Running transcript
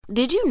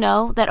did you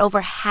know that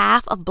over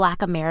half of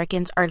Black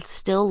Americans are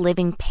still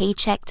living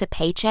paycheck to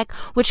paycheck,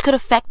 which could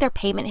affect their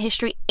payment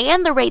history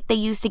and the rate they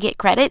use to get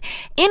credit?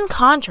 In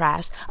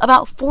contrast,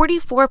 about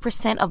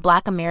 44% of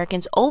Black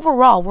Americans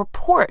overall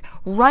report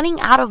running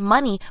out of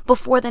money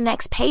before the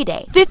next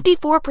payday.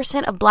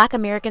 54% of Black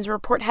Americans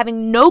report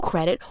having no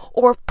credit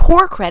or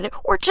poor credit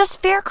or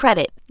just fair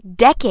credit.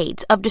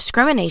 Decades of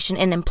discrimination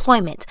in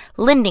employment,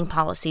 lending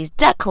policies,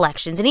 debt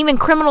collections, and even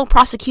criminal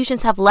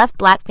prosecutions have left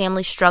Black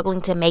families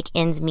struggling to make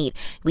ends meet.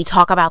 We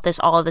talk about this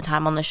all the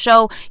time on the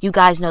show. You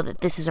guys know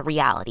that this is a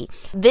reality.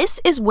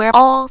 This is where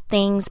All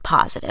Things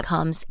Positive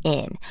comes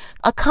in.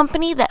 A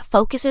company that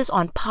focuses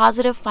on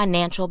positive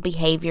financial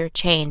behavior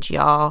change,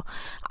 y'all.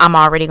 I'm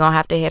already going to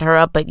have to hit her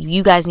up, but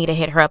you guys need to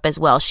hit her up as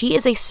well. She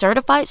is a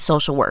certified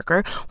social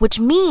worker, which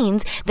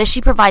means that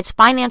she provides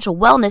financial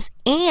wellness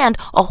and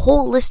a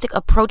holistic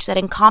approach that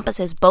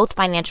encompasses both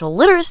financial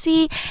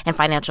literacy and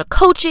financial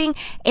coaching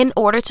in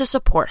order to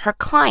support her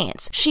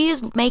clients. She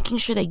is making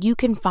sure that you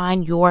can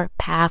find your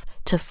path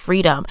to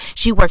freedom.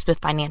 She works with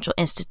financial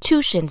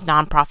institutions,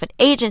 nonprofit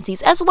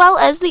agencies, as well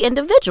as the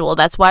individual.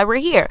 That's why we're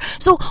here.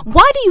 So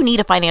why do you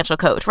need a financial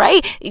coach,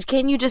 right?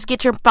 Can you just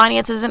get your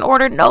finances in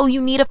order? No,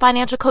 you need a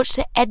financial coach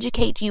to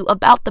educate you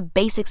about the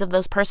basics of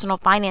those personal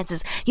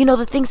finances. You know,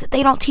 the things that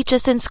they don't teach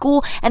us in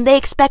school and they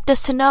expect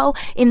us to know.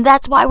 And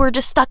that's why we're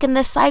just stuck in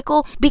this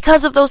cycle.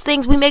 Because of those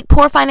things, we make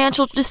poor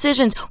financial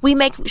decisions. We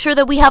make sure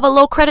that we have a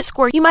low credit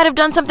score. You might have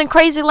done something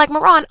crazy like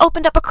Moran,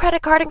 opened up a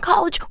credit card in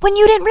college when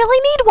you didn't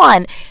really need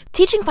one.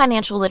 Teaching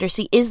financial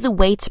literacy is the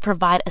way to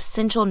provide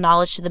essential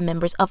knowledge to the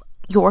members of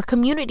your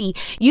community.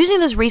 Using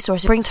this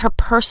resource brings her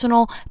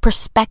personal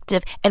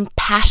perspective and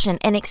passion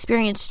and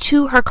experience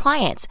to her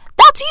clients.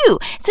 That's you,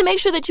 to make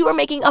sure that you are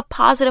making a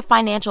positive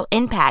financial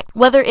impact,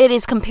 whether it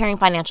is comparing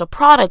financial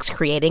products,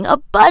 creating a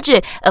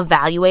budget,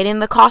 evaluating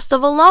the cost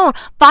of a loan.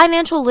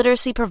 Financial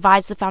literacy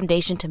provides the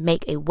foundation to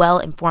make a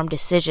well-informed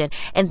decision.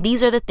 And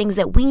these are the things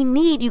that we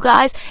need, you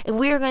guys, if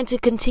we are going to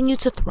continue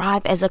to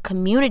thrive as a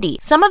community.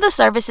 Some of the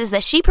services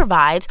that she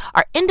provides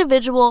are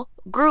individual,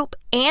 group,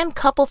 and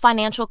couple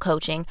financial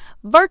coaching,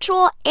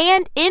 virtual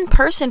and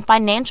in-person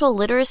financial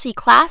literacy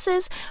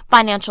classes,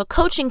 financial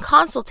coaching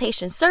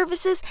consultation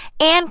services,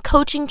 and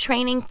coaching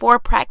training for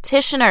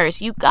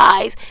practitioners. You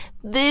guys,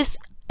 this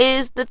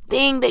is the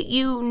thing that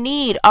you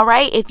need, all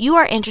right? If you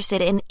are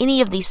interested in any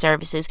of these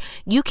services,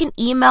 you can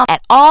email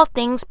at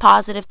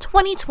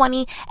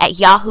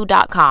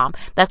allthingspositive2020@yahoo.com.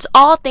 That's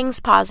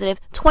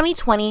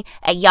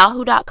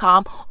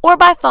allthingspositive2020@yahoo.com, or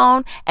by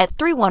phone at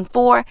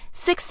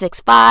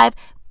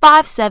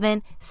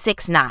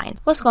 314-665-5769.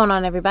 What's going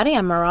on, everybody?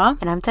 I'm Mara.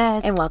 And I'm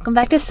Tess. And welcome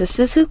back to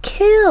Sisters Who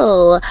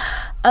Kill.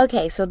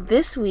 Okay, so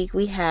this week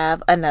we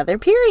have another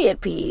period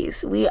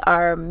piece. We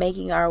are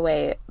making our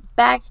way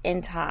back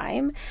in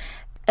time.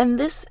 And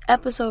this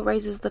episode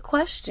raises the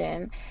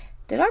question,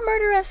 did our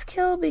murderess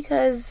kill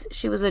because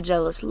she was a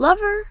jealous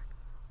lover?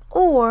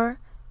 Or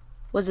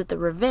was it the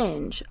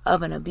revenge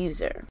of an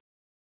abuser?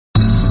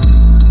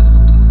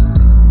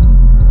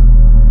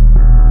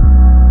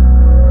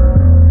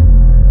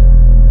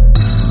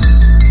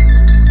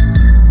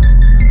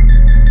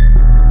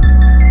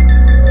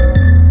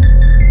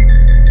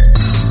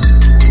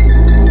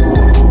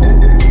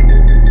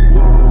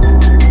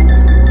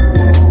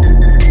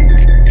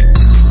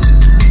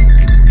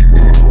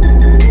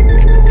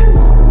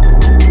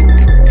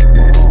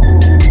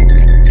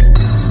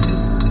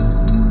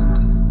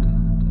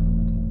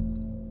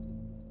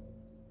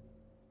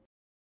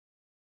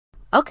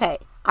 Okay,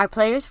 our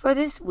players for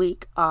this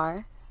week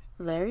are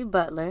Larry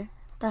Butler,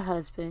 the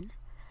husband,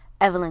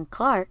 Evelyn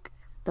Clark,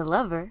 the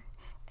lover,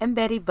 and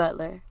Betty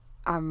Butler,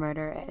 our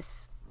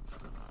murderess.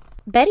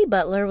 Betty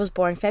Butler was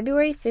born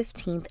February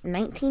 15th,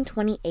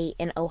 1928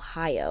 in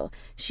Ohio.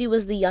 She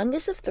was the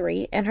youngest of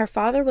three, and her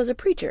father was a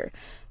preacher.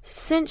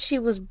 Since she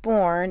was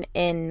born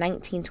in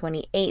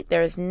 1928,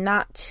 there's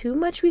not too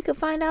much we could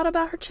find out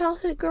about her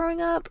childhood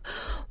growing up.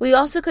 We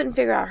also couldn't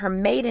figure out her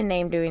maiden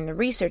name during the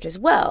research as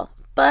well.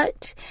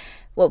 But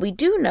what we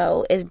do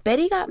know is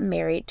Betty got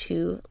married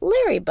to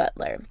Larry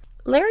Butler.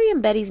 Larry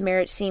and Betty's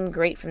marriage seemed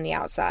great from the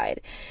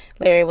outside.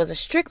 Larry was a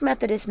strict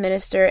Methodist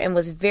minister and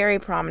was very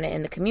prominent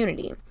in the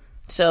community.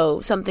 So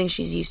something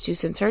she's used to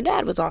since her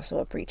dad was also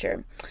a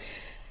preacher.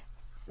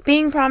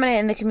 Being prominent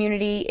in the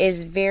community is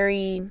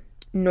very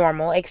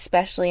normal,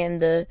 especially in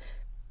the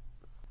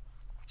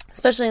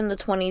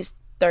 20s,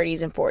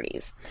 30s, and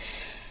 40s.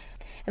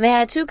 And they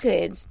had two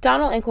kids,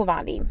 Donald and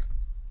Quavandi.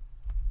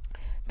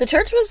 The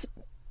church was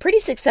pretty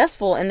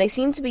successful, and it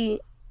seemed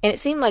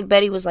like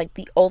Betty was like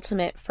the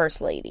ultimate first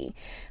lady.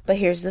 But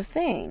here's the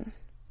thing.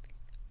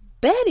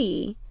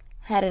 Betty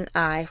had an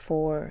eye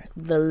for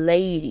the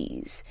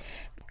ladies.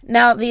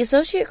 Now, the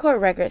Associate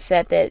Court record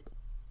said that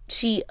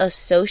she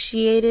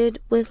associated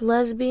with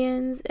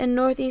lesbians in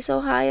Northeast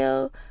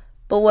Ohio,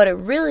 but what it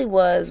really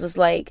was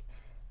like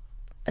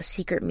a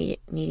secret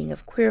meeting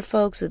of queer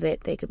folks so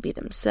that they could be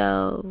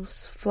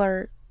themselves,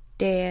 flirt,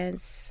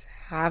 dance,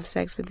 have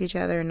sex with each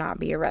other, and not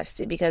be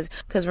arrested. Because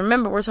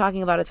remember, we're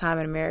talking about a time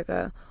in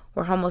America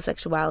where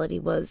homosexuality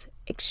was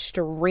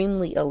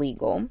extremely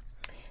illegal.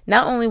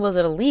 Not only was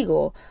it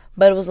illegal,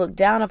 but it was looked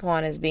down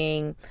upon as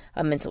being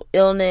a mental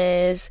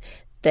illness,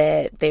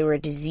 that they were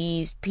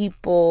diseased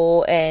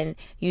people, and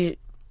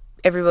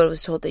everybody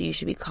was told that you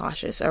should be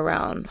cautious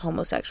around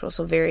homosexuals.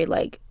 So very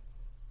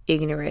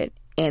ignorant,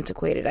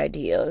 antiquated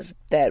ideas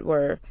that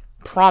were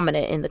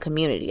prominent in the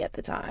community at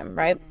the time,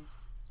 right?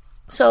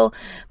 So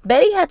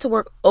Betty had to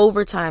work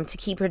overtime to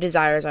keep her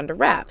desires under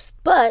wraps,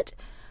 but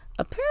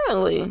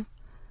apparently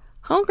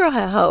homegirl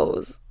had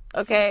hoes,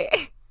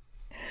 okay?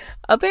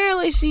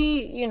 Apparently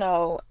she,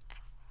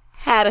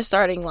 had a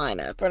starting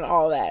lineup and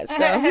all that. So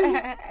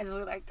as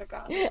we like to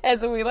call it.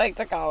 As we like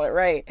to call it,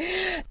 right?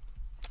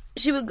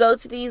 She would go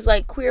to these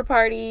queer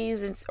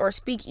parties or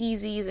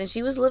speakeasies, and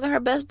she was living her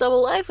best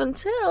double life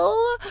until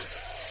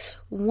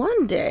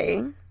one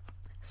day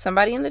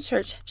somebody in the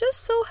church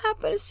just so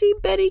happened to see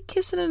Betty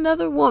kissing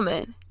another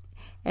woman.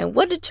 And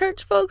what did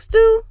church folks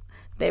do?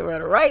 They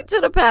run right to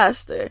the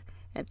pastor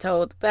and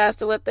told the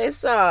pastor what they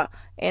saw.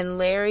 And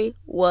Larry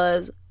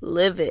was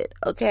livid,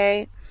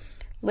 okay?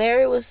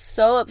 Larry was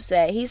so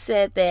upset. He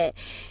said that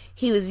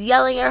he was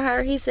yelling at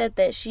her. He said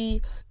that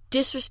she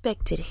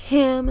disrespected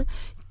him,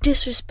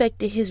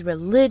 disrespected his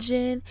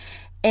religion,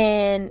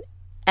 and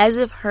as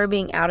if her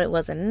being outed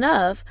wasn't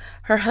enough,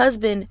 her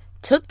husband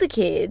took the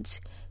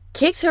kids,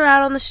 kicked her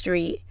out on the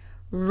street,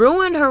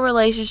 ruined her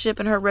relationship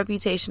and her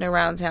reputation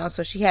around town,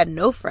 so she had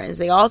no friends.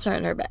 They all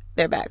turned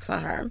their backs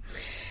on her.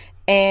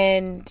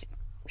 And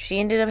she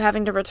ended up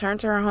having to return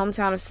to her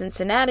hometown of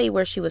Cincinnati,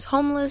 where she was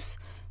homeless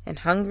and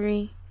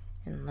hungry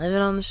and living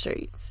on the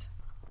streets.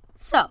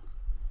 So,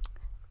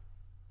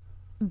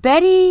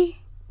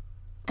 Betty,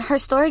 her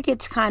story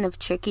gets kind of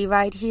tricky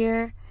right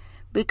here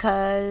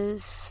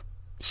because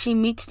she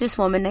meets this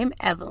woman named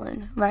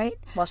Evelyn, right?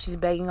 While she's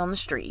begging on the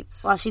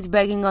streets.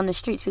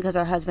 Because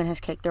her husband has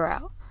kicked her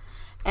out.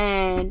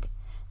 And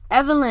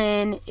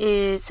Evelyn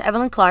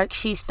Clark.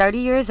 She's 30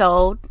 years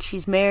old.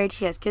 She's married.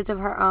 She has kids of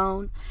her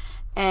own.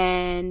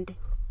 And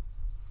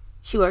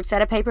she works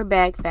at a paper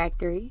bag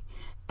factory.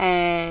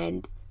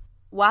 And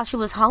while she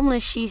was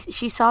homeless, she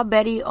saw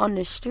Betty on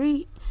the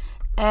street.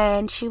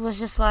 And she was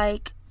just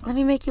like, let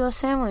me make you a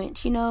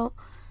sandwich,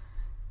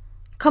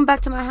 come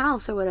back to my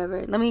house or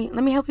whatever. Let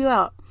me help you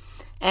out.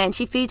 And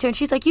she feeds her, and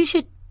she's like, you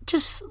should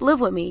just live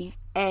with me.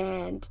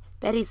 And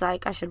Betty's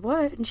like, I should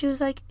what? And she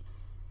was like,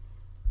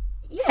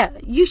 yeah,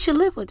 you should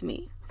live with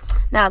me.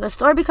 Now, the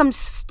story becomes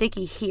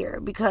sticky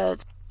here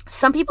because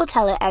some people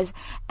tell it as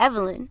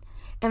Evelyn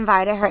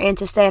invited her in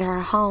to stay at her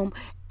home,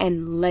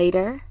 and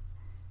later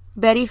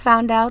Betty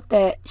found out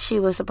that she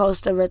was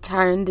supposed to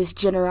return this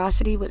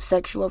generosity with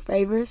sexual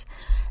favors.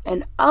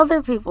 And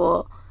other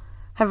people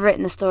have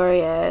written the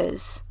story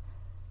as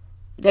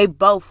they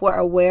both were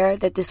aware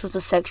that this was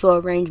a sexual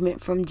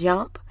arrangement from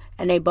jump,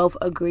 and they both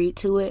agreed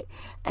to it.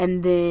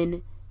 And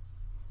then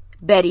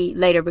Betty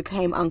later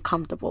became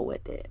uncomfortable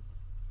with it,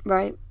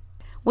 right?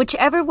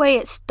 Whichever way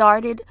it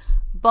started,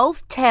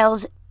 both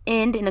tales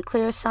end in a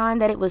clear sign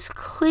that it was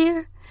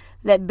clear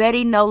that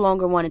Betty no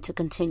longer wanted to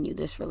continue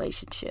this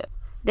relationship.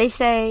 They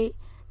say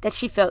that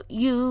she felt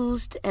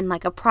used and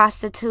like a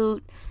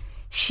prostitute.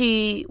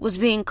 She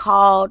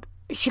called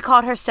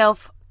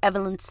herself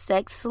Evelyn's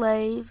sex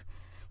slave.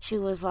 She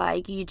was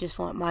like, you just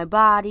want my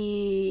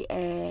body,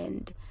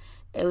 and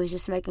it was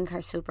just making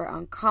her super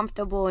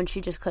uncomfortable, and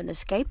she just couldn't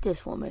escape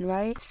this woman,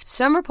 right?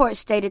 Some reports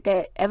stated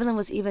that Evelyn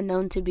was even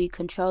known to be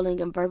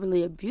controlling and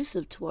verbally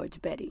abusive towards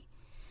Betty.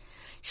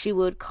 She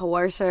would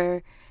coerce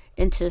her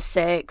into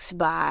sex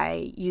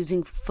by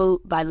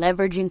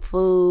leveraging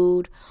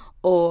food,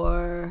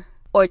 or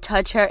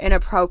touch her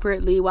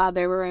inappropriately while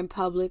they were in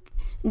public.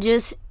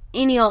 Just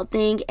any old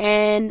thing.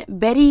 And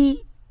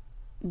Betty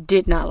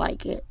did not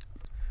like it.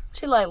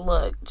 She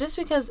look, just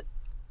because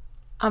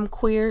I'm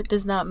queer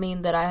does not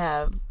mean that I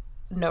have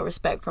no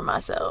respect for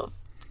myself.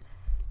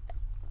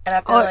 And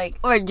I feel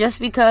or just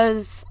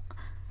because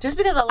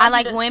I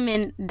like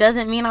women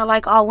doesn't mean I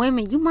like all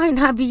women. You might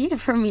not be it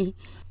for me.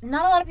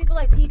 Not a lot of people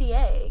like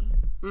PDA.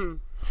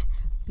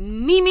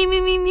 Me.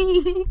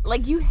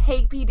 You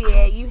hate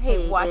PDA. You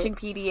hate watching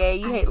PDA.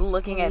 You hate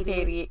looking at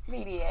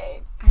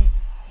PDA. I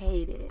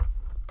hate it.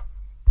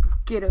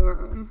 Get a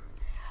room.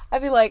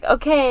 I'd be like,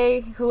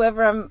 okay,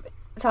 whoever I'm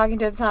talking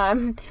to at the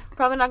time,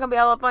 probably not going to be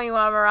all up on you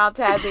while I'm around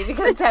Tazzy,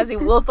 because Tazzy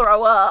will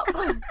throw up.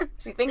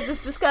 She thinks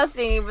it's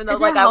disgusting, even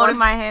though, I hold in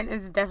my hand,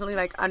 it's definitely,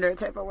 under a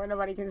table where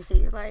nobody can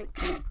see.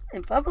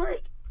 In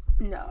public?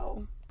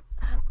 No.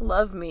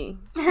 Love me.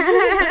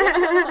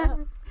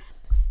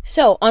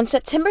 So, on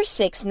September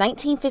 6,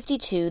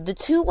 1952, the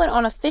two went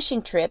on a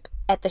fishing trip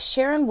at the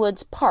Sharon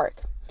Woods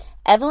Park.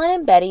 Evelyn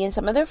and Betty and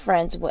some of their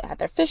friends had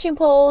their fishing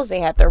poles, they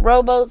had their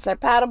rowboats, their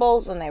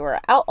paddleboats, and they were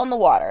out on the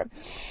water.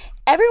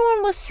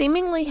 Everyone was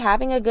seemingly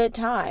having a good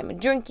time,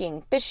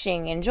 drinking,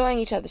 fishing, enjoying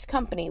each other's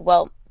company.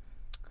 Well,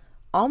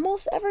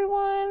 almost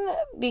everyone,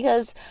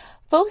 because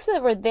folks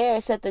that were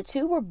there said the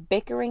two were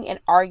bickering and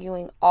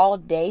arguing all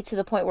day to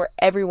the point where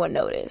everyone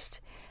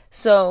noticed.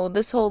 So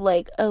this whole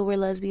we're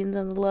lesbians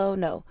on the low,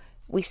 no,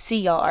 we see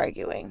y'all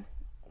arguing.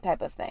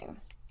 type of thing.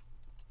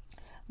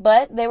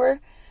 But they were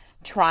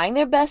trying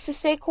their best to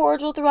stay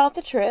cordial throughout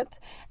the trip.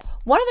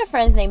 One of their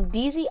friends named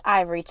DZ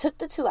Ivory took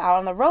the two out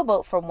on the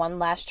rowboat for one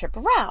last trip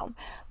around.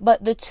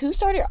 But the two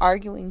started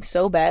arguing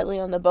so badly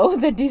on the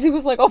boat that DZ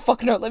was like, oh,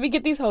 fuck no, let me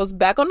get these hoes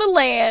back on the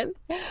land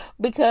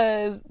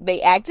because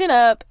they acting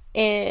up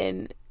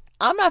and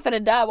I'm not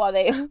finna die while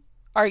they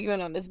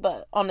arguing on this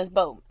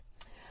boat.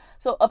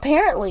 So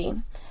apparently,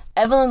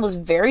 Evelyn was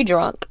very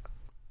drunk.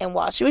 And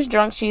while she was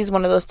drunk, she's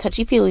one of those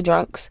touchy-feely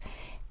drunks.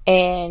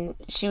 And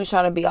she was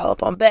trying to be all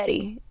up on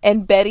Betty.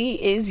 And Betty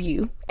is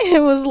you.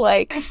 It was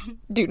like,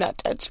 do not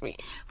touch me.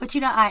 But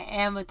I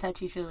am a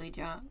touchy-feely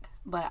drunk.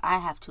 But I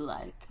have to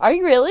like... Are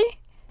you really?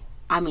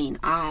 I mean,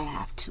 I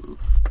have to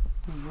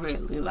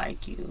really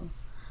like you.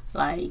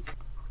 Like...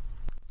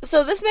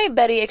 So this made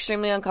Betty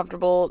extremely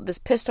uncomfortable. This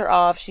pissed her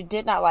off. She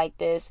did not like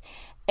this.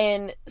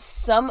 And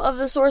some of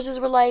the sources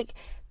were like,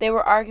 they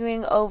were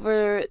arguing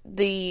over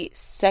the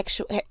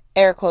sexual...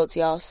 air quotes,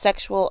 y'all,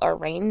 sexual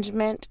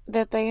arrangement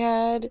that they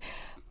had.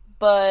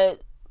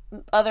 But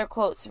other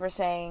quotes were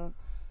saying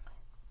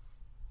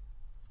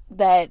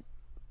that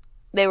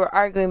they were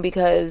arguing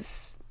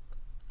because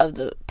of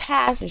the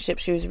past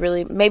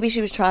relationship. Maybe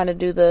she was trying to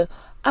do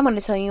I'm going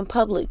to tell you in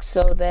public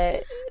so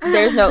that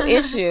there's no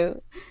issue.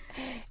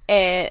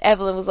 And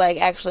Evelyn was like,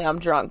 actually, I'm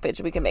drunk,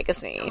 bitch. We can make a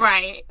scene.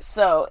 Right.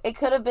 So it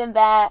could have been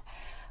that.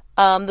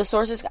 The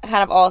sources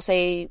kind of all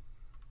say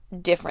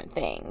different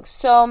things.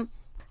 So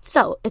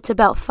it's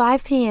about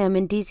 5 p.m.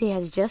 and DZ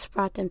has just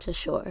brought them to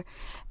shore.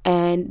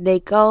 And they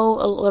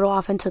go a little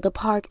off into the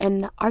park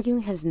and the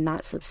arguing has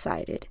not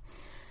subsided.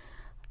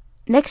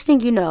 Next thing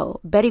you know,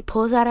 Betty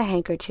pulls out a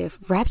handkerchief,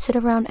 wraps it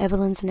around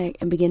Evelyn's neck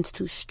and begins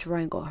to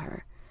strangle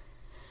her.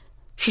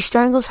 She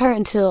strangles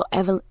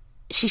Evelyn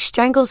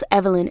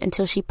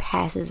until she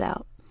passes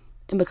out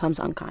and becomes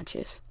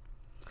unconscious.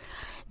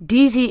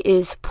 DZ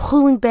is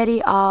pulling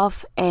Betty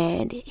off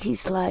and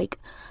he's like,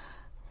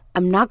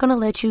 I'm not going to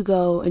let you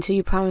go until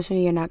you promise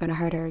me you're not going to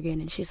hurt her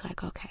again. And she's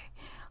like, okay,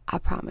 I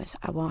promise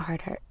I won't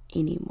hurt her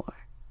anymore.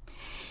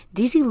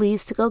 DZ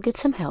leaves to go get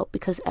some help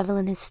because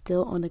Evelyn is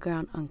still on the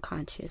ground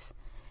unconscious.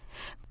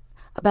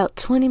 About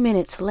 20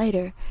 minutes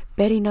later,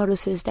 Betty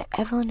notices that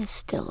Evelyn is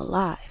still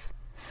alive.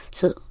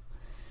 So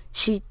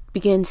she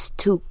begins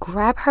to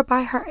grab her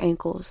by her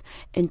ankles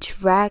and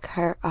drag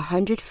her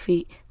 100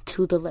 feet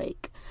to the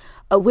lake.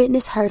 A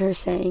witness heard her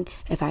saying,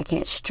 if I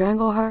can't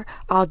strangle her,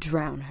 I'll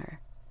drown her.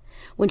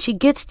 When she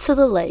gets to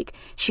the lake,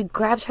 she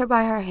grabs her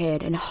by her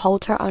head and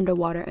holds her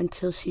underwater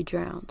until she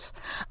drowns.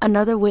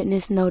 Another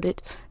witness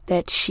noted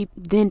that she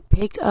then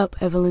picked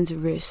up Evelyn's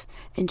wrist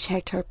and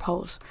checked her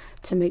pulse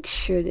to make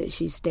sure that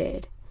she's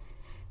dead.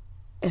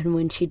 And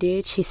when she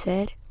did, she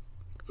said,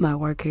 my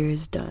work here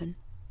is done.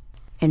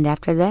 And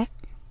after that,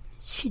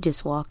 she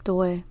just walked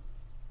away.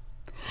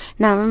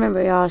 Now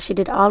remember, y'all, she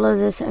did all of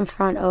this in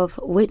front of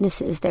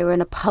witnesses. They were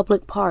in a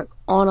public park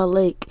on a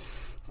lake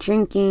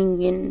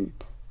drinking and...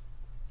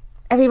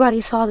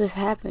 everybody saw this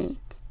happen,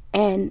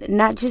 and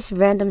not just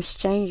random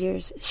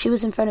strangers. She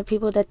was in front of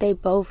people that they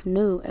both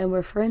knew and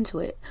were friends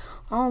with.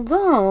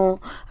 Although,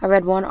 I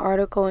read one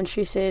article and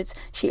she said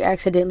she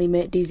accidentally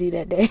met DZ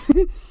that day.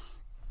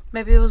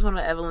 Maybe it was one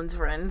of Evelyn's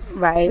friends.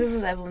 Right. This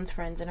is Evelyn's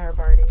friends in her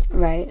party.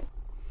 Right.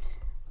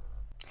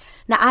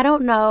 Now, I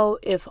don't know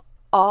if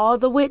all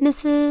the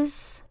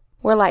witnesses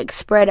were, like,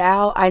 spread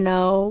out. I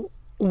know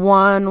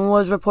one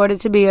was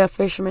reported to be a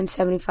fisherman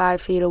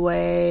 75 feet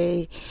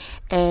away,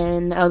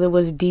 and the other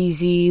was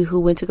DZ, who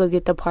went to go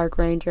get the park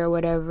ranger or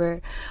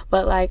whatever.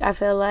 But, like, I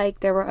feel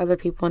like there were other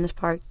people in this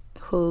park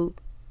who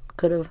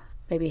could have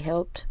maybe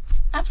helped.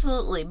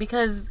 Absolutely,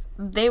 because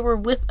they were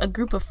with a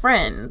group of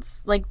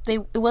friends. Like,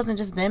 it wasn't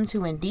just them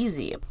two and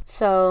DZ.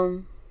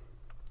 So,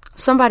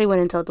 somebody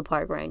went and told the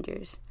park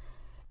rangers,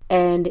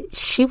 and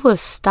she was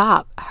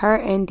stopped. Her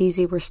and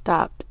DZ were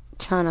stopped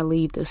trying to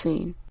leave the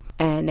scene.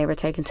 And they were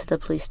taken to the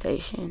police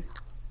station.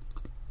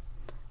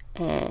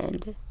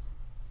 And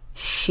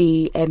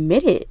she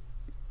admitted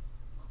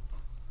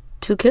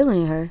to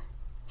killing her.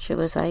 She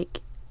was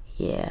like,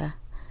 yeah,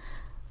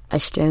 I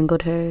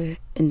strangled her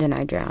and then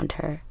I drowned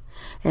her.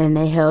 And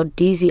they held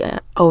DZ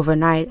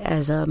overnight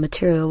as a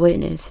material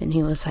witness. And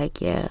he was like,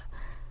 yeah,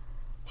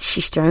 she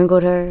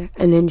strangled her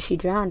and then she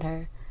drowned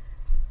her.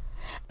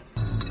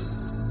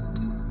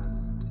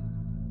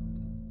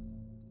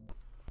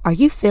 Are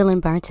you feeling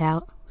burnt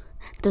out?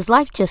 Does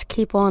life just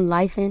keep on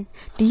lifing?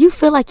 Do you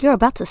feel like you're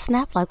about to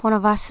snap like one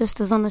of our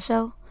sisters on the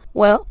show?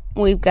 Well,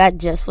 we've got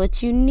just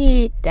what you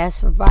need.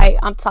 That's right.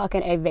 I'm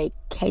talking a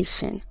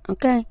vacation,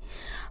 okay?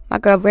 My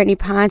girl Brittany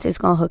Pines is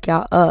going to hook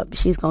y'all up.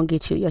 She's going to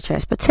get you your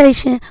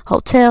transportation,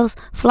 hotels,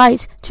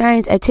 flights,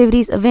 trains,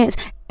 activities, events,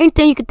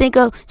 anything you can think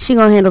of, she's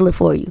going to handle it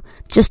for you.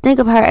 Just think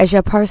of her as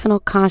your personal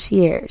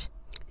concierge.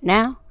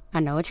 Now, I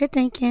know what you're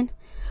thinking.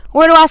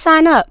 Where do I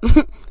sign up?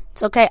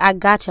 It's okay, I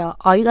got y'all.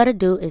 All you gotta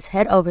do is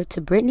head over to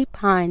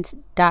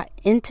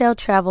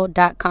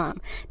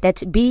BrittanyPines.inteltravel.com.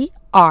 That's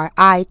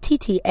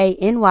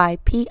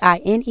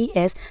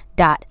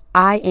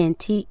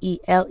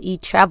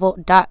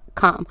BrittanyPines.inteltravel.com.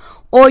 yahoo.com.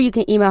 Or you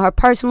can email her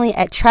personally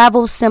at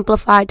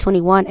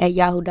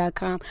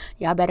travelsimplified21@yahoo.com.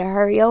 Y'all better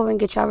hurry over and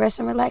get y'all rest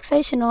and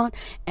relaxation on.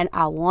 And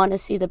I want to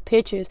see the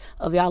pictures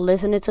of y'all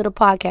listening to the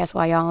podcast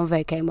while y'all on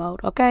vacay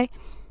mode, okay?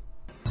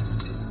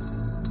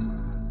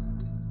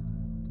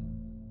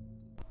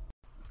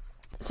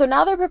 So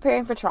now they're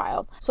preparing for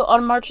trial. So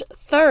on March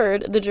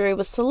 3rd, the jury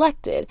was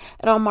selected.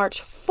 And on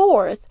March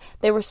 4th,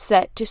 they were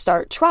set to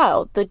start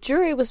trial. The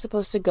jury was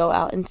supposed to go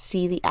out and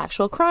see the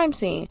actual crime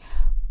scene.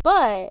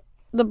 But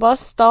the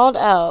bus stalled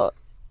out.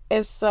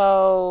 And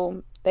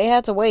so they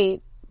had to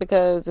wait,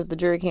 because if the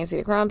jury can't see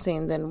the crime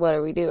scene, then what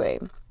are we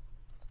doing?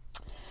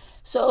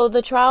 So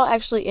the trial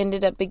actually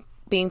ended up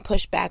being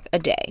pushed back a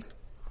day.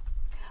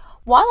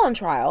 While on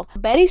trial,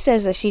 Betty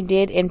says that she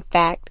did in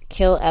fact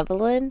kill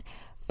Evelyn.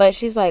 But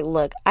she's like,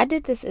 look, I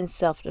did this in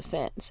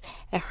self-defense.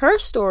 And her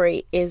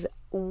story is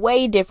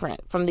way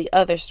different from the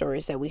other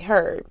stories that we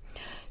heard.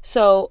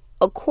 So,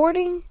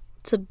 according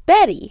to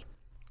Betty,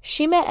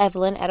 she met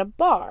Evelyn at a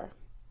bar.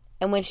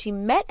 And when she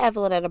met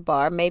Evelyn at a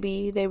bar,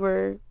 maybe they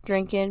were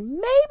drinking,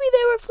 maybe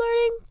they were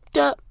flirting.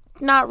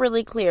 Not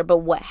really clear. But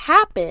what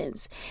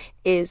happens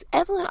is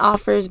Evelyn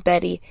offers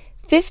Betty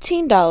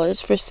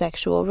 $15 for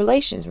sexual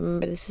relations.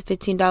 Remember, this is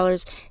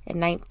 $15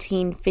 in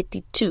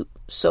 1952.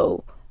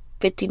 So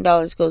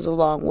 $15 goes a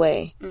long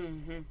way.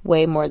 Mm-hmm.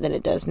 Way more than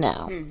it does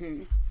now.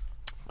 Mm-hmm.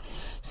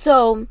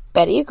 So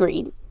Betty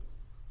agreed.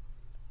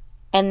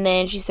 And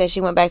then she said she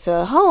went back to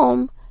the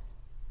home.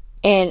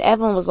 And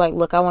Evelyn was like,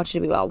 look, I want you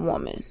to be my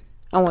woman.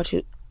 I want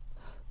you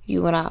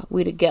and I,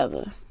 we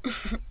together.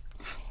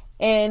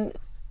 And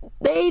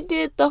they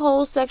did the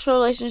whole sexual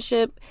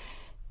relationship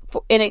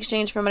in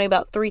exchange for money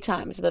about 3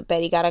 times. But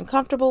Betty got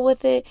uncomfortable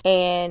with it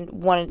and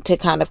wanted to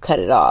kind of cut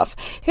it off.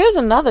 Here's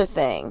another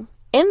thing.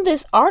 In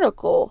this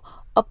article,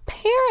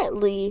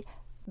 apparently,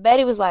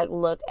 Betty was like,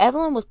 look,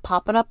 Evelyn was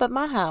popping up at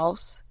my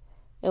house.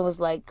 It was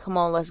like, come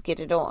on, let's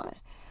get it on.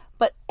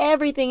 But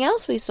everything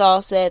else we saw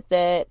said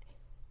that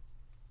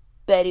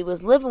Betty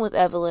was living with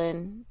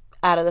Evelyn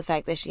out of the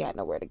fact that she had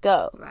nowhere to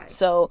go. Right.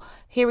 So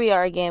here we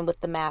are again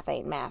with the math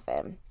ain't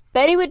mathin'.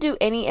 Betty would do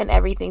any and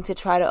everything to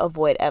try to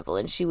avoid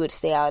Evelyn. She would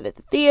stay out at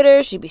the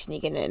theater. She'd be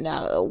sneaking in and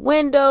out of the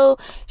window.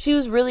 She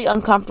was really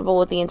uncomfortable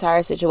with the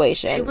entire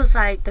situation. She was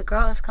like, the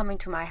girl is coming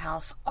to my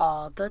house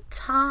all the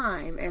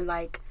time. And,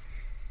 like,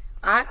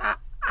 I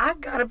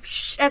gotta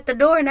at the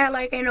door and act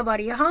like ain't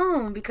nobody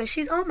home because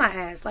she's on my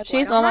ass. Like,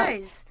 she's on my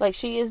ass. Like,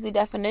 she is the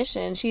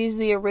definition. She's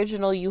the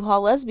original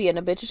U-Haul lesbian.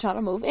 A bitch is trying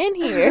to move in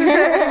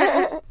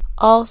here.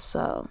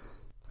 Also,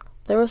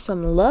 there were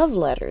some love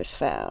letters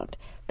found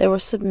that were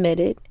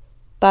submitted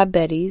by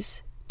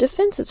Betty's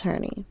defense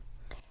attorney.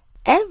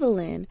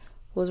 Evelyn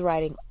was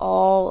writing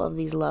all of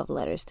these love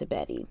letters to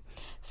Betty.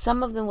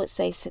 Some of them would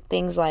say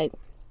things like,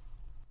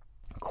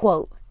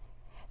 quote,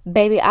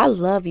 baby, I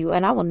love you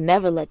and I will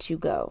never let you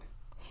go.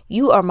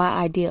 You are my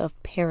idea of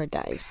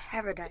paradise.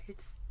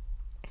 Paradise.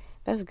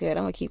 That's good.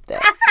 I'm going to keep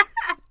that.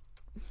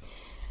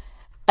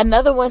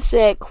 Another one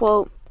said,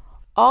 quote,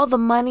 all the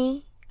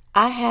money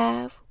I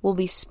have will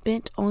be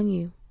spent on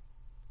you.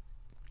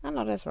 I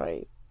know that's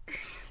right.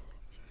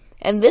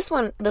 And this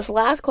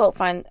last quote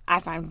I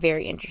find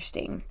very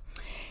interesting.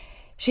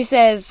 She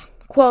says,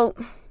 quote,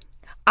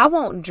 I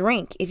won't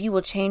drink if you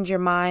will change your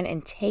mind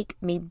and take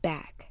me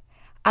back.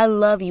 I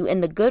love you,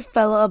 and the good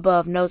fellow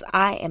above knows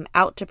I am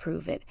out to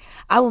prove it.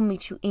 I will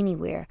meet you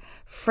anywhere,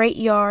 freight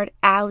yard,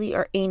 alley,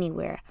 or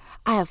anywhere.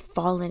 I have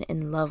fallen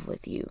in love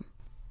with you.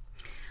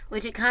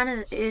 Which it kind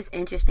of is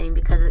interesting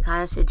because it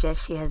kind of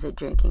suggests she has a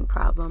drinking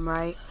problem,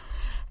 right?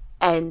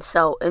 And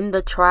so in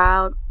the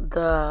trial,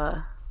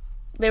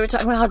 they were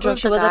talking about how drunk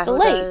she was at the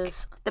lake.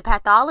 The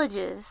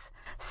pathologist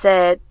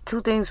said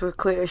 2 things were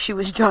clear. She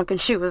was drunk and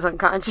she was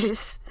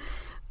unconscious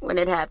when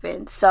it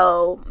happened.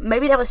 So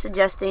maybe that was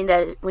suggesting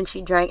that when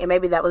she drank, and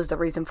maybe that was the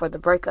reason for the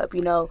breakup.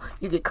 You know,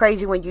 you get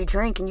crazy when you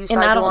drink and you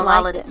start doing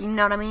all of that. You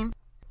know what I mean?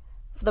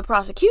 The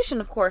prosecution,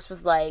 of course,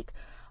 was like,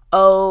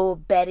 oh,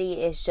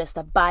 Betty is just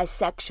a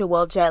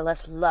bisexual,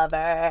 jealous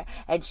lover,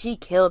 and she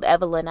killed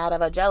Evelyn out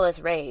of a jealous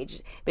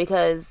rage,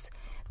 because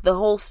the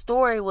whole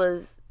story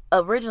was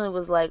originally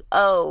was like,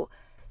 oh,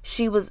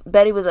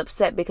 Betty was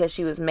upset because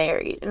she was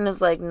married, and it's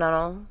like,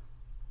 no,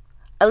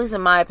 at least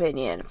in my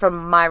opinion,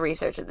 from my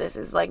research of this,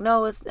 is like,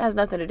 no, it has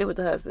nothing to do with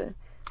the husband.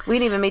 We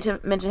didn't even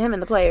mention him in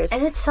the players.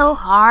 And it's so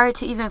hard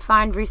to even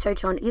find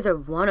research on either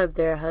one of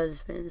their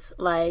husbands.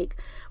 Like,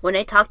 when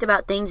they talked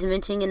about things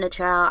mentioning in the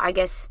trial, I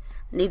guess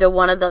neither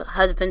one of the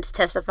husbands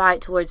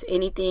testified towards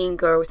anything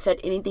or said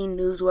anything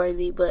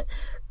newsworthy, but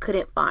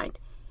couldn't find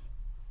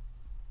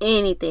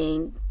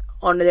anything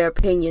on their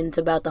opinions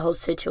about the whole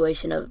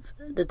situation of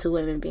the 2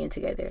 women being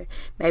together.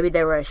 Maybe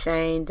they were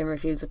ashamed and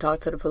refused to talk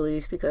to the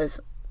police because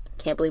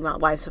I can't believe my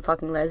wife's a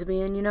fucking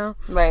lesbian, you know?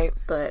 Right.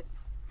 But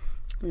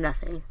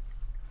nothing.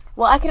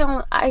 Well,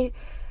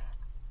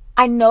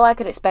 I know I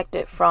could expect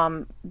it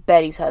from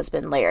Betty's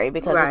husband, Larry,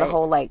 because of the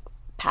whole, like,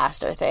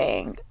 pastor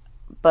thing.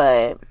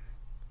 But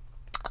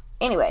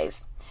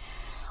anyways,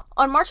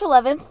 on March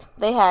 11th,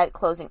 they had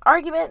closing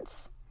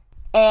arguments,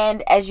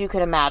 And as you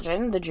can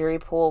imagine, the jury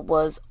pool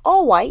was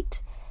all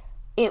white.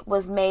 It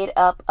was made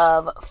up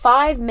of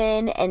 5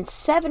 men and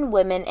 7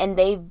 women, and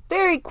they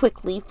very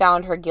quickly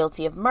found her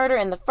guilty of murder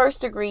in the first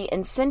degree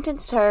and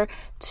sentenced her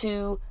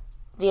to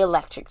the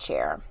electric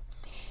chair.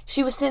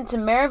 She was sent to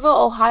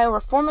Maryville, Ohio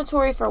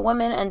Reformatory for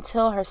Women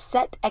until her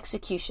set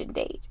execution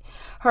date.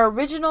 Her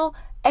original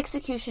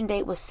execution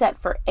date was set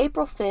for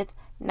April 5th,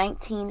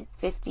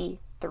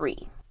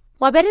 1953.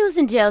 While Betty was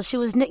in jail, she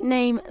was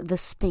nicknamed the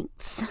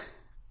Sphinx.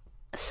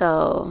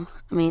 So,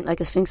 I mean, like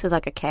a sphinx is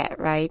like a cat,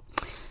 right?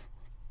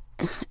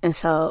 And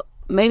so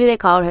maybe they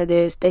called her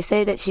this. They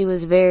say that she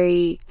was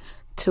very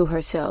to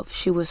herself.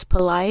 She was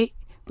polite,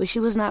 but she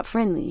was not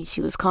friendly.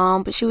 She was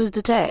calm, but she was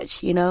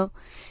detached, you know?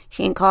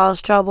 She didn't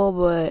cause trouble,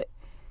 but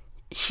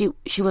she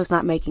was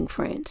not making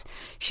friends.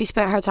 She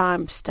spent her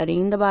time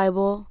studying the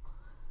Bible,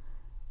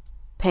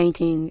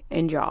 painting,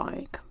 and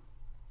drawing.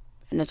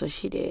 And that's what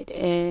she did.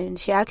 And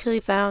she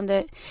actually found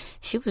that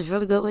she was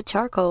really good with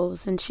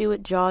charcoals, and she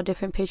would draw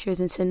different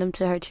pictures and send them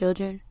to her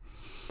children.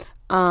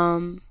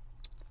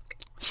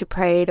 She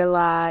prayed a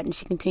lot, and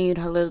she continued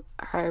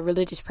her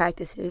religious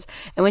practices.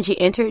 And when she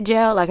entered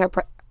jail, like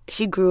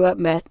she grew up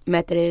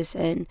Methodist,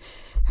 and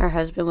her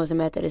husband was a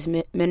Methodist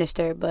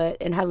minister. But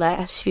in her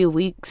last few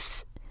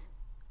weeks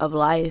of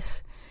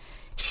life,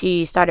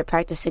 she started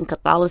practicing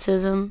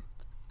Catholicism,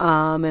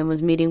 and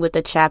was meeting with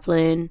the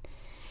chaplain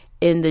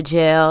in the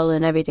jail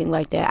and everything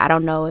like that. I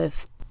don't know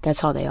if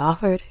that's all they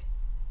offered.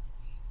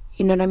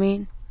 You know what I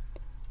mean?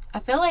 I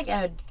feel like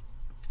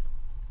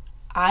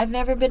I've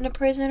never been to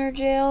prison or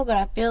jail, but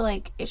I feel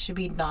like it should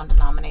be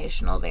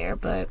non-denominational there.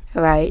 But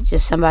right,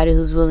 just somebody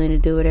who's willing to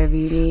do whatever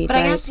you need. But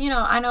right? I guess,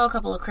 I know a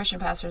couple of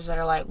Christian pastors that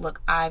are like,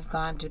 look, I've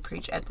gone to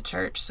preach at the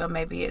church, so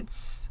maybe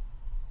it's...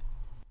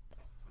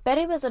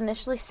 Betty was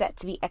initially set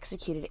to be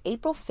executed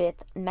April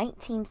 5th,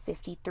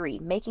 1953,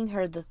 making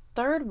her the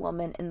 3rd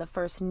woman and the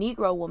first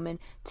Negro woman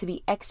to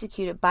be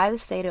executed by the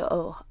state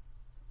of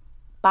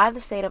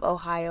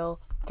Ohio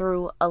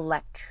through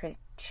electric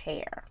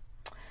chair.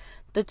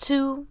 The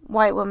 2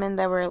 white women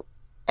that were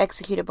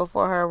executed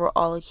before her were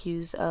all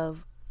accused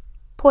of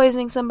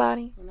poisoning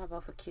somebody. They're not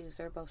both accused,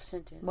 they're both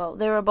sentenced. Well,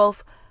 they were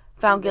both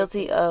found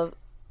guilty of...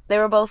 They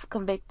were both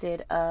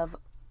convicted of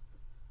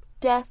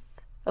death,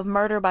 of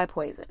murder by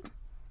poison.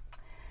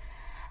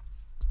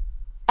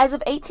 As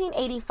of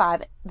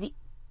 1885,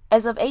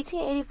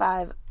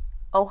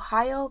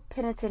 Ohio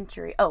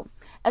Penitentiary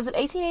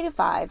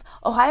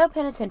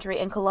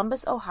in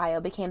Columbus,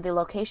 Ohio became the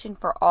location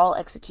for all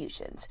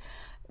executions.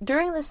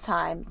 During this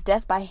time,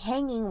 death by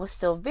hanging was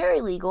still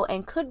very legal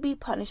and could be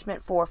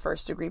punishment for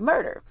first-degree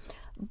murder.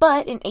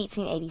 But in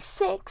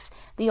 1886,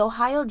 the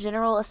Ohio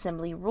General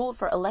Assembly ruled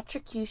for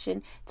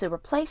electrocution to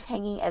replace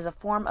hanging as a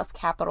form of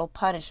capital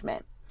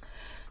punishment.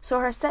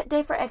 So her set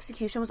day for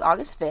execution was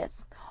August 5th.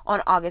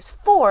 On August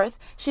 4th,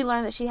 she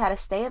learned that she had a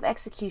stay of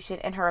execution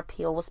and her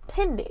appeal was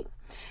pending.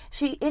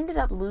 She ended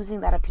up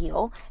losing that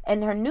appeal,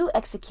 and her new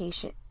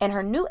execution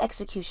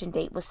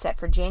date was set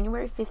for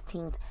January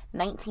 15th,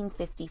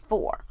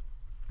 1954.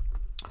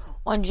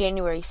 On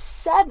January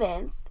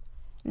 7th,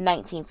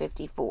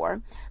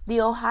 1954, the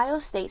Ohio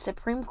State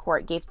Supreme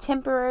Court gave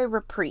temporary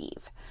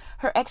reprieve.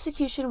 Her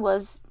execution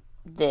was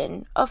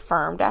then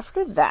affirmed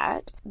after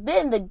that.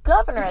 Then the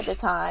governor at the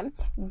time,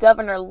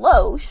 Governor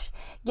Loesch,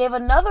 gave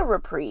another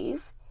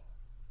reprieve,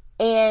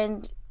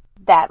 and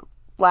that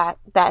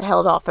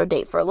held off her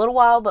date for a little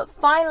while, but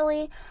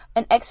finally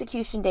an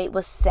execution date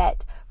was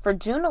set for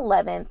June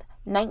 11th,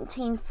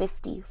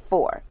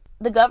 1954.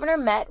 The governor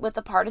met with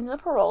the Pardons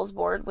and Paroles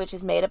Board, which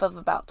is made up of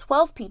about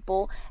 12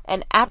 people,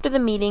 and after the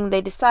meeting,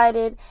 they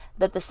decided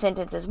that the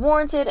sentence is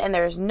warranted and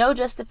there is no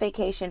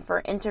justification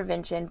for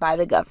intervention by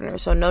the governor,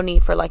 so no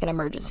need for like an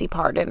emergency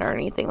pardon or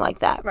anything like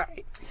that.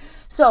 Right.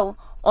 So,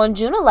 on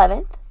June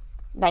 11th,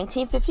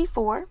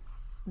 1954,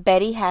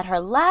 Betty had her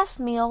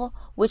last meal,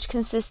 which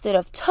consisted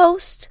of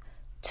toast,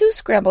 2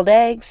 scrambled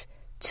eggs,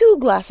 2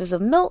 glasses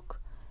of milk,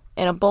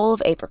 and a bowl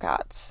of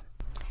apricots.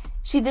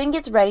 She then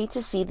gets ready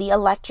to see the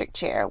electric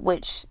chair,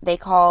 which they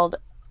called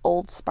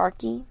Old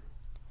Sparky.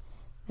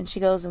 Then she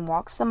goes and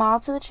walks the mile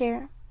to the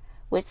chair,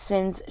 which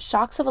sends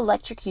shocks of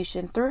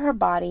electrocution through her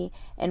body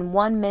in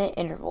 1-minute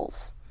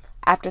intervals.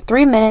 After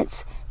 3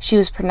 minutes, she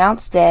was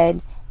pronounced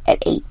dead at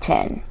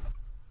 8:10.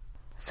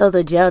 So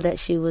the jail that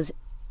she was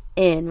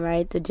in,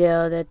 right? The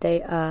jail that they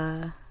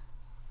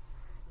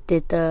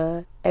did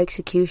the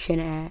execution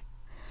at,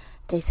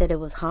 they said it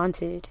was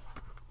haunted.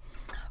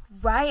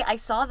 Right, I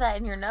saw that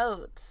in your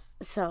notes.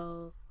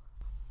 So,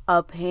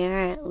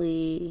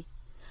 apparently,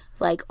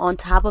 like, on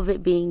top of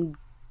it being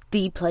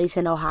the place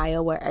in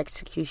Ohio where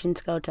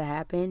executions go to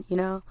happen,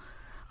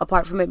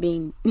 apart from it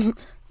being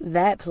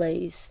that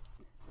place,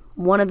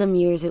 one of them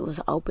years it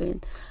was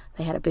open,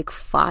 they had a big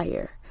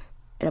fire,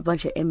 and a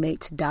bunch of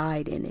inmates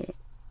died in it.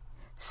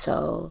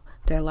 So,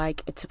 they're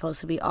like, it's supposed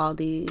to be all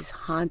these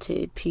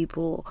haunted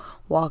people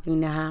walking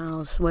the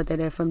house, whether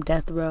they're from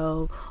death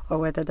row or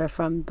whether they're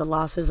from the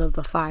losses of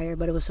the fire,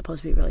 but it was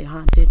supposed to be really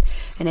haunted.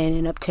 And they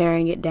ended up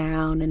tearing it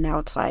down, and now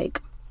it's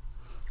like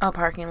a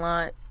parking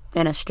lot.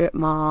 and a strip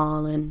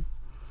mall and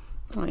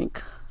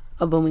like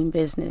a booming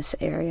business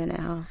area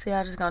now. So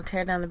y'all just gonna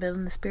tear down the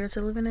building the spirits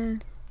are living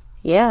in?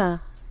 Yeah.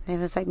 It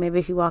was like, maybe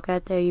if you walk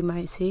out there, you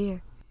might see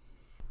her.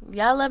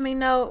 Y'all let me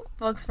know,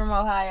 folks from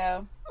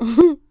Ohio.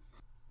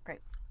 Great.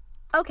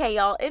 Okay,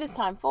 y'all, it is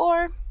time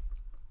for...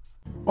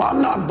 Well,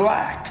 I'm not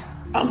black.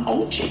 I'm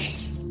OJ.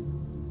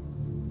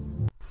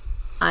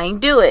 I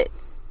ain't do it,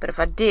 but if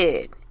I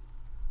did,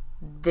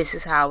 this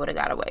is how I would have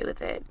got away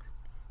with it.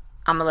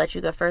 I'm gonna let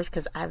you go first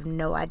because I have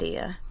no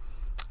idea.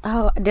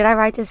 Oh, did I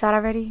write this out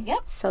already?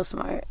 Yep. So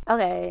smart.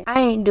 Okay. I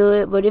ain't do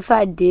it, but if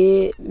I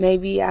did,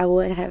 maybe I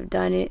wouldn't have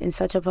done it in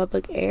such a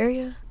public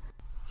area.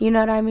 You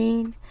know what I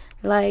mean?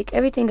 Like,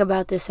 everything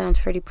about this sounds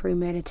pretty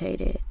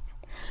premeditated.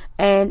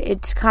 And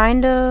it's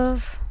kind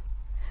of...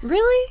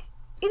 Really?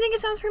 You think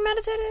it sounds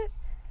premeditated?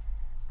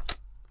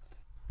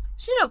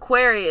 She an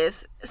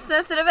Aquarius.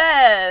 Sensitive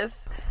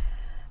ass.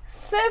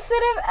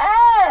 Sensitive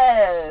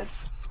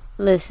ass.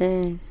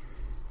 Listen...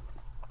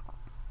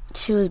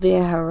 She was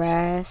being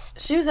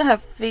harassed. She was in her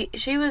feet.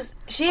 She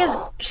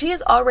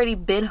has already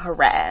been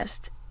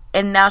harassed,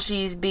 and now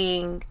she's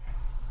being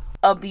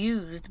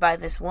abused by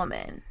this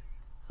woman.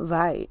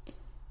 Right.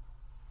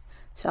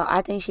 So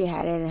I think she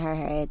had it in her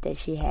head that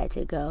she had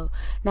to go.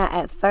 Now,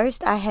 at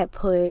first, I had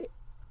put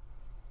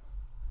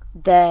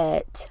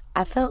that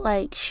I felt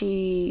like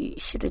she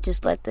should have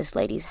just left this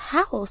lady's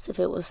house if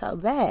it was so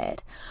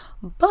bad.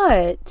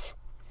 But,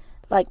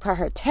 like, per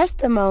her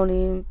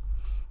testimony,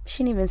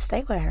 she didn't even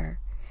stay with her.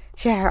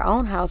 She had her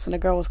own house, and the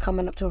girl was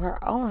coming up to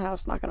her own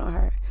house, knocking on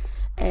her.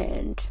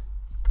 And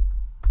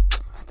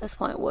at this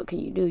point, what can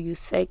you do? You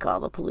say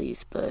call the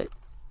police, but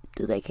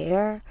do they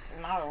care?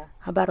 No.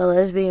 About a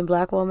lesbian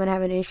black woman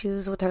having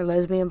issues with her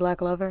lesbian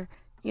black lover?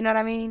 You know what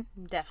I mean?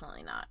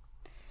 Definitely not.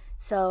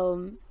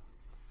 So,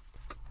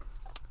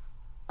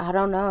 I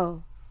don't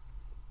know.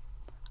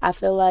 I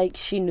feel like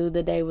she knew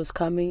the day was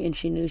coming, and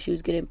she knew she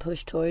was getting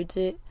pushed towards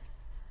it.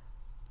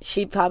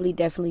 She probably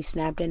definitely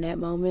snapped in that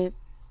moment.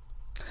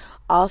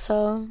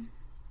 Also,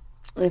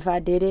 if I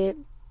did it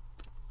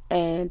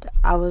and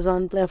I was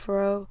on death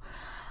row,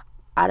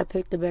 I'd have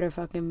picked a better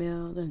fucking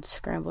meal than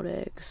scrambled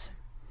eggs.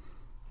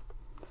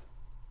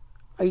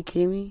 Are you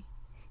kidding me?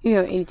 You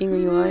can have anything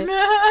you want. You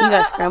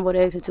got scrambled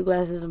eggs and 2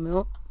 glasses of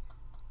milk.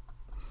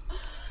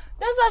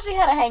 That's all she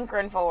had a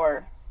hankering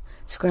for.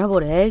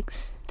 Scrambled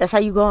eggs? That's how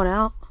you going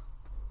out?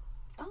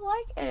 I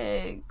like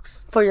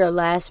eggs. For your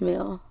last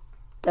meal?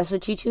 That's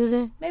what you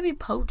choosing? Maybe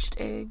poached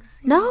eggs.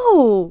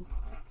 No.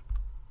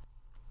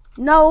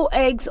 No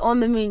eggs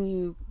on the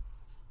menu.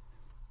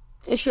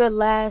 It's your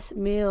last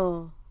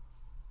meal.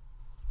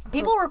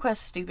 People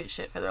request stupid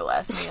shit for their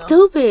last meal.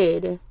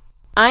 Stupid.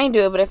 I ain't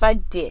do it, but if I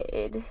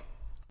did,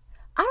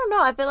 I don't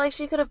know. I feel like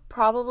she could have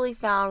probably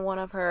found one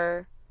of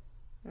her,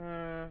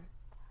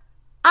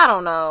 I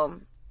don't know.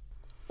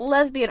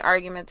 Lesbian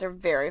arguments are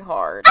very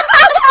hard.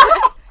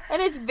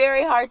 And it's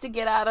very hard to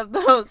get out of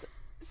those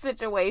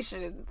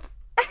situations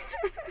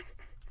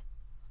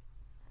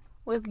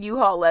with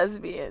U-Haul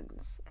lesbians.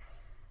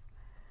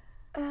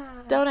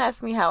 Don't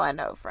ask me how I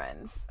know,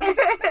 friends.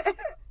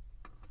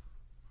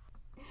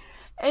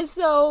 And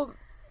so,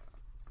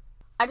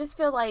 I just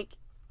feel like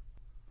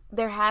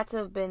there had to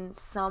have been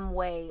some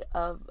way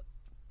of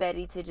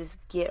Betty to just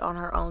get on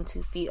her own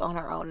 2 feet on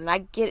her own. And I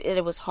get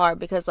it was hard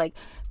because, like,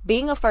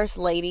 being a first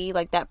lady,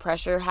 like, that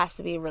pressure has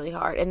to be really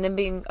hard. And then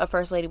being a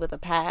first lady with a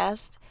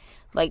past,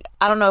 like,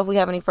 I don't know if we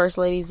have any first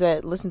ladies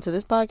that listen to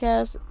this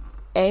podcast.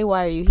 A,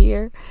 why are you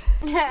here?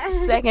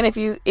 Second, if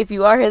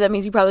you are here, that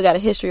means you probably got a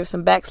history of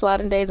some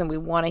backsliding days, and we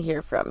want to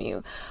hear from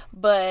you.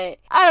 But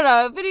I don't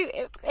know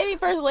if any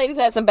first ladies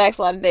had some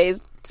backsliding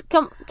days.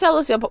 Come tell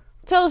us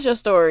your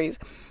stories.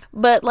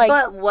 But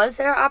was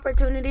there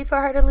opportunity for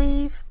her to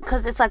leave?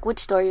 Because it's like, which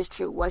story is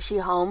true? Was she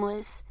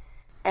homeless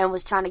and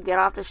was trying to get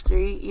off the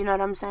street? You know what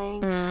I'm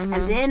saying? Mm-hmm.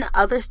 And then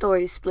other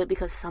stories split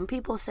because some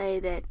people say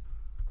that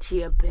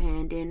she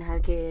abandoned her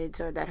kids,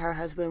 or that her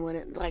husband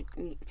wouldn't, like,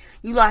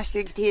 you lost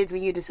your kids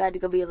when you decided to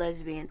go be a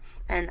lesbian.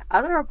 And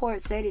other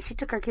reports say that she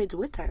took her kids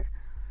with her.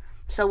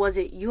 So was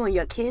it you and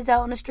your kids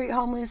out on the street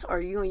homeless, or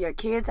you and your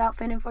kids out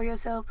fending for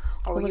yourself,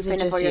 or were you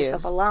fending for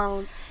yourself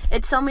alone?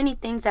 It's so many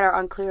things that are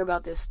unclear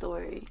about this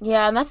story.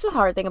 Yeah, and that's the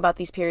hard thing about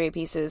these period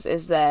pieces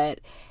is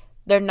that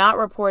they're not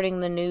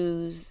reporting the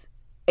news,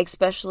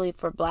 especially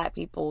for black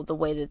people, the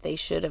way that they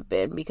should have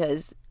been,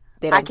 because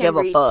they don't give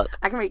a fuck.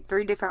 I can read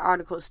 3 different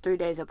articles 3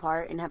 days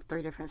apart and have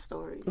 3 different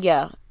stories.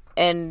 Yeah.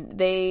 And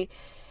the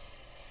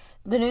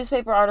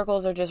newspaper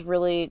articles are just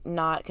really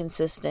not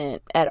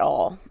consistent at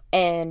all.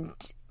 And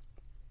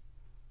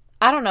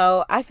I don't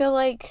know. I feel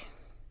like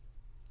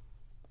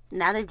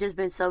now they've just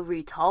been so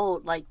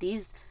retold. Like,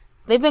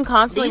 they've been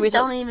constantly These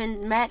don't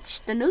even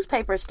match the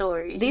newspaper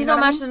stories. These don't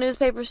match the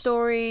newspaper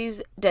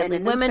stories. Deadly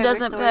Women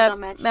doesn't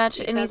match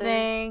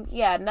anything.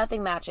 Yeah,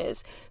 nothing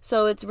matches.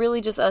 So it's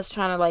really just us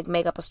trying to, like,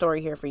 make up a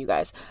story here for you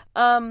guys.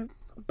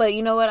 But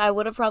you know what? I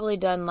would have probably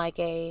done, like,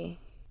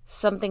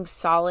 something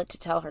solid to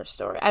tell her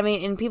story. I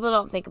mean, and people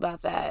don't think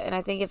about that. And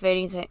I think if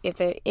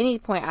at any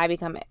point I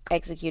become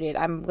executed,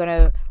 I'm going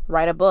to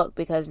write a book,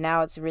 because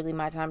now it's really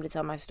my time to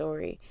tell my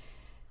story.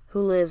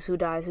 Who lives, who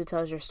dies, who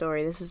tells your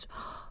story? This is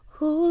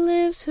who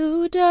lives,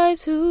 who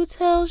dies, who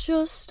tells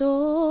your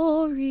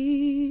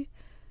story.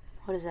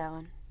 What is that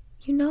one?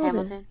 You know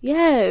Hamilton? this.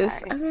 Yes.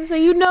 Sorry. I was going to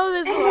say, you know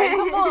this one.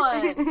 Come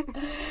on.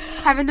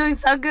 I've been doing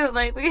so good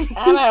lately.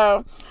 I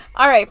know.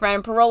 All right,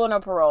 friend. Parole or no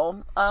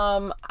parole?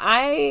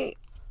 I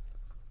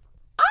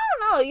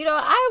don't know. You know,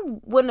 I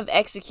wouldn't have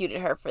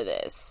executed her for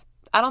this.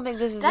 I don't think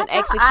this is an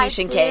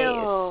execution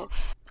case.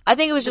 I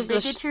think it was just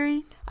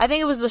bigotry. I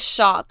think it was the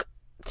shock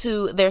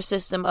to their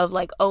system of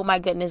like, oh my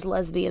goodness,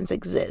 lesbians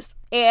exist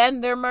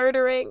and they're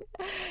murdering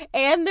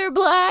and they're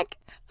black.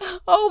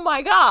 Oh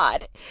my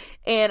God.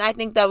 And I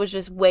think that was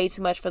just way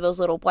too much for those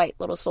little white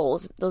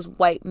souls, those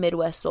white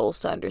Midwest souls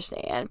to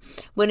understand.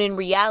 When in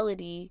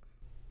reality,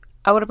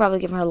 I would have probably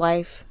given her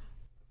life.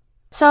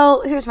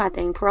 So here's my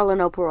thing: parole or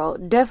no parole.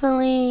 I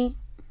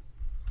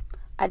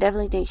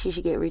definitely think she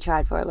should get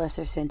retried for a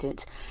lesser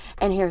sentence.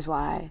 And here's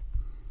why.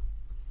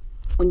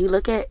 When you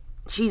look at,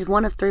 she's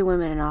one of 3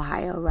 women in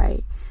Ohio,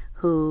 right,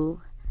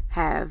 who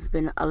have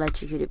been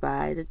electrocuted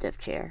by the death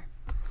chair.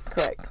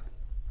 Correct.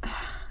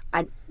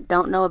 I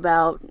don't know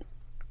about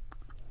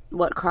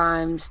what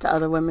crimes the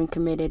other women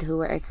committed who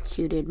were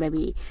executed,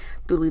 maybe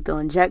through lethal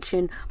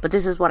injection, but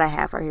this is what I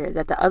have right here,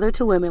 that the other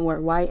 2 women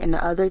were white, and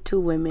the other 2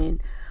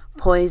 women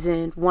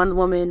poisoned. One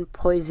woman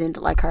poisoned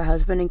like her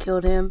husband and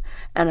killed him,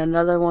 and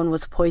another one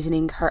was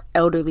poisoning her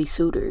elderly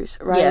suitors,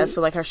 right? Yeah,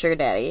 so like her sugar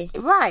daddy.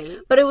 Right.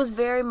 But it was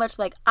very much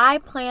like, I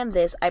planned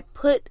this, I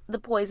put the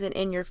poison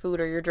in your food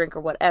or your drink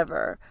or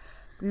whatever.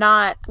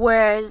 Not,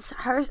 whereas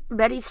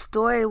Betty's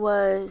story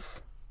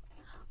was,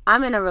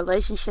 I'm in a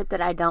relationship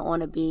that I don't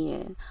want to be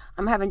in.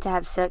 I'm having to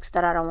have sex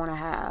that I don't want to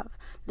have.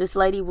 This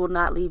lady will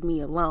not leave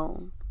me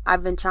alone.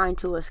 I've been trying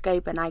to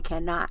escape and I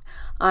cannot.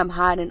 I'm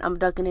hiding. I'm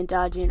ducking and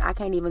dodging. I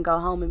can't even go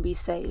home and be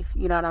safe.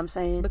 You know what I'm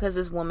saying? because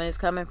this woman is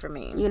coming for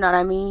me. You know what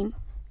I mean?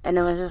 And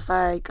it was just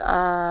like,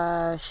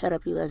 shut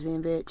up, you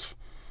lesbian bitch.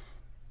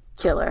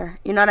 Kill her.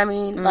 You know what I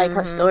mean? Mm-hmm. Like,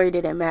 her story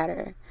didn't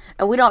matter.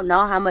 And we don't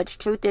know how much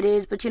truth it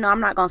is, but, you know, I'm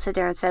not going to sit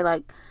there and say,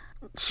 like,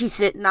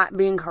 she's not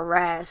being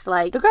harassed.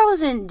 Like, the girl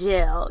was in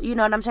jail. You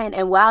know what I'm saying?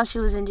 And while she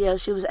was in jail,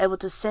 she was able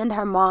to send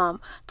her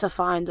mom to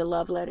find the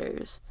love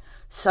letters.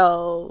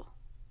 So,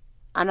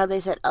 I know they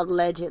said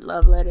alleged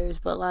love letters,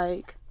 but,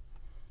 like,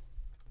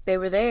 they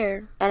were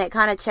there. And it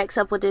kind of checks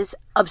up with this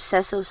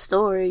obsessive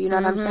story. You know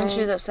what I'm saying?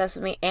 She was obsessed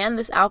with me. And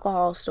this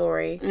alcohol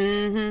story.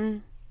 Mm-hmm.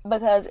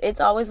 Because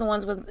it's always the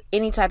ones with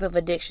any type of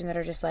addiction that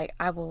are just like,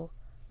 I will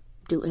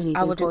do anything.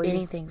 I will do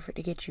anything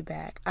to get you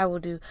back. I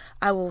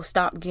will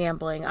stop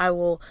gambling. I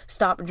will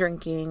stop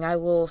drinking. I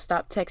will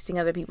stop texting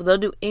other people. They'll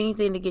do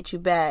anything to get you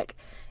back.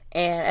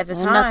 And at the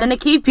time, nothing to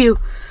keep you.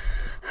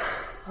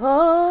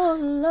 Oh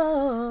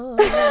Lord,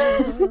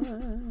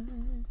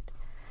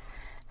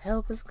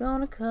 help is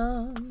gonna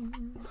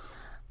come.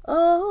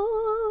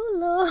 Oh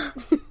Lord.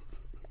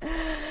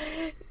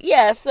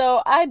 Yeah,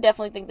 so I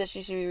definitely think that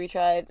she should be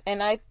retried.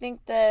 And I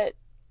think that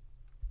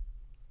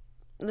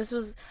this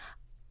was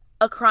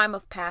a crime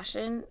of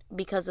passion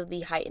because of the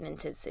heightened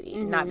intensity.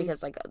 Mm-hmm. Not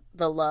because, like,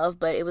 the love,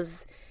 but it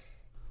was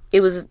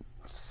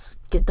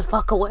get the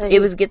fuck away. It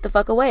was get the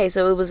fuck away.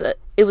 So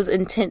it was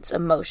intense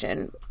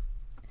emotion.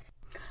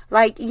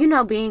 Like, you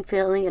know,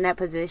 feeling in that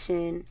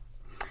position,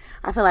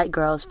 I feel like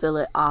girls feel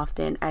it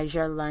often as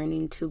you're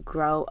learning to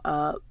grow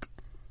up.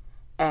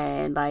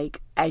 And,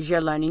 like, as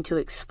you're learning to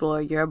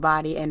explore your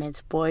body and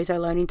as boys are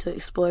learning to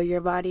explore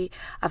your body,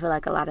 I feel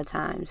like a lot of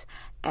times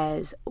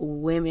as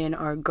women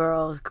or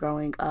girls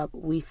growing up,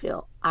 we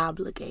feel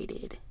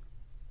obligated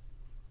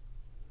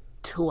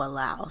to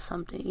allow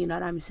something. You know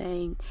what I'm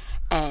saying?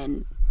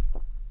 And,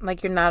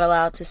 like, you're not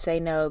allowed to say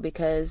no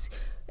because,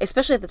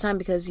 especially at the time,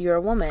 because you're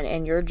a woman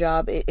and your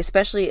job,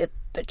 especially at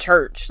the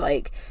church,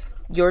 like,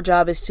 your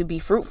job is to be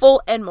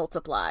fruitful and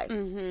multiply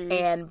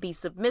and be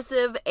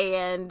submissive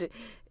and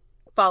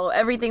follow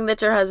everything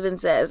that your husband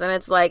says. And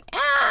it's like,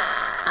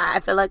 I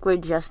feel like we're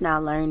just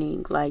now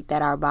learning, like,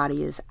 that our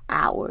body is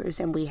ours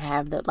and we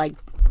have the, like,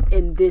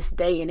 in this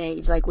day and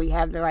age, like, we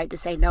have the right to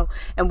say no,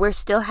 and we're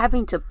still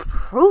having to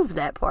prove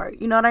that part.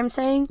 You know what I'm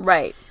saying?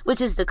 Right. Which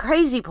is the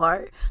crazy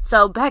part.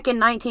 So back in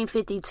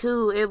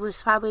 1952, it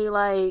was probably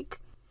like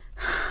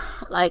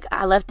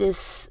I left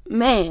this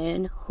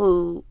man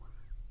who,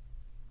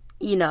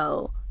 you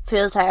know,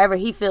 feels however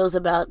he feels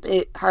about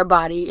her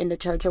body in the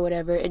church or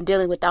whatever, and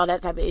dealing with all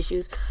that type of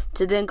issues,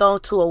 to then go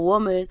to a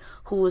woman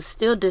who was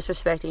still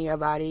disrespecting your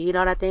body. You know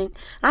what I think?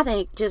 I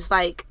think just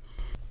like,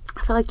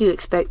 I feel like you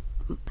expect,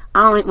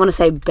 I don't want to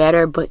say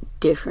better, but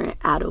different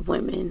out of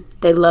women.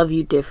 They love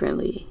you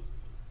differently.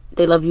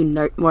 They love you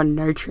more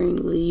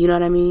nurturingly. You know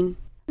what I mean?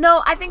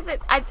 No, I think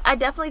that, I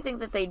definitely think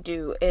that they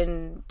do.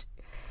 And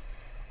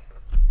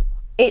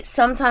it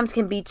sometimes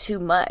can be too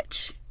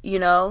much. You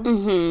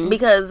know,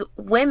 because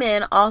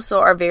women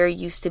also are very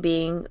used to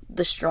being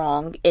the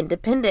strong,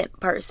 independent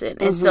person.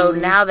 And so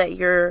now that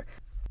you're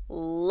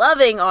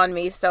loving on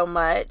me so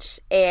much,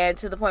 and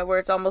to the point where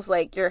it's almost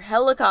like you're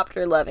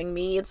helicopter loving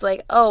me, it's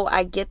like, oh,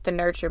 I get the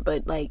nurture,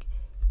 but, like,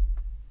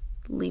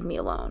 leave me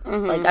alone.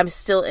 Like, I'm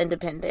still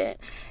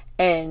independent.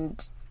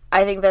 And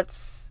I think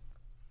that's...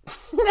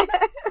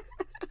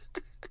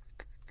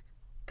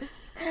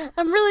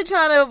 I'm really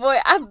trying to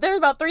avoid... There's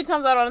about 3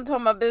 times I don't tell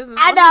my business.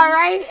 I know,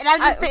 right? And I'm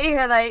just sitting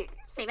here like,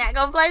 she not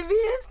gonna play me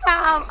this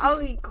time. Oh,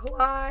 be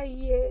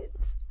quiet.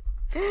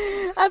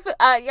 If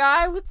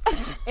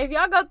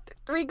y'all go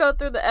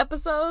through the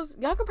episodes,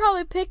 y'all can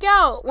probably pick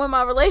out when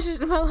my last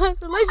relationship is going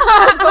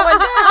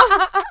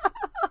down.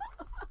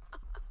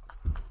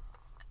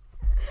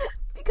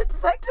 Because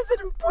sex is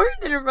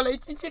important in a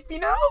relationship, you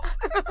know?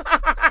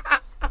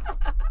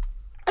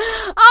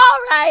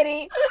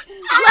 Alrighty.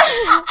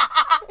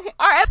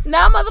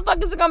 Now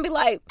motherfuckers are gonna be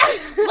like,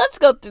 let's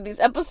go through these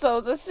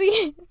episodes and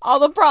see all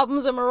the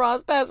problems in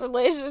Maron's past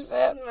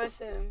relationship.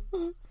 Listen.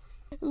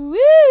 Woo!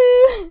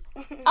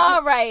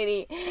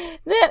 Alrighty.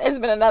 That has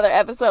been another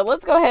episode.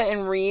 Let's go ahead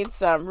and read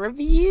some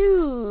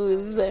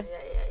reviews. Yeah.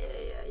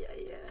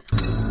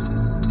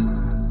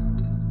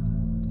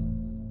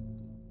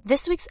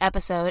 This week's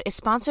episode is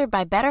sponsored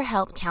by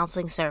BetterHelp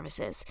Counseling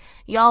Services.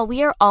 Y'all,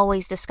 we are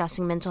always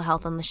discussing mental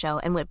health on the show,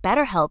 and with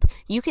BetterHelp,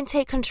 you can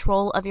take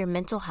control of your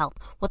mental health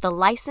with a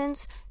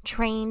licensed,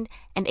 trained,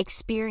 and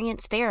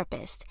experienced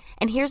therapist.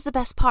 And here's the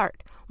best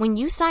part. When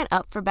you sign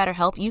up for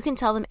BetterHelp, you can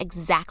tell them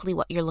exactly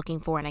what you're looking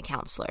for in a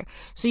counselor.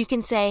 So you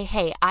can say,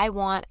 hey, I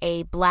want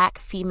a Black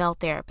female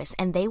therapist,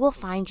 and they will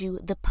find you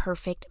the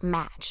perfect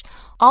match.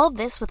 All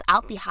this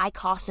without the high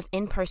cost of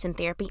in-person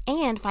therapy,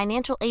 and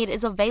financial aid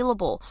is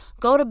available.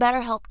 Go to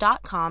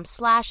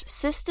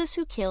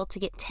BetterHelp.com/SistersWhoKill to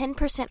get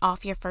 10%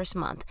 off your first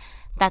month.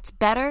 That's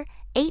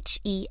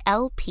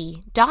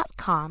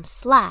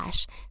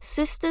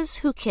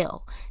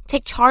BetterHelp.com/SistersWhoKill.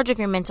 Take charge of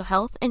your mental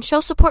health and show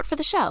support for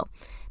the show.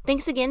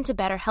 Thanks again to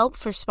BetterHelp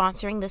for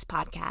sponsoring this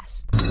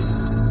podcast.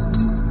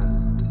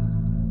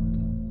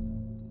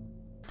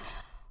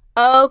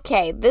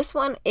 Okay, this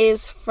one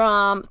is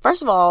from,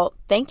 first of all,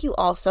 thank you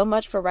all so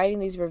much for writing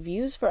these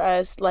reviews for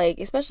us, like,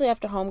 especially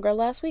after Homegirl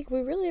last week.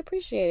 We really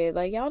appreciate it.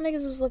 Like, y'all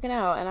niggas was looking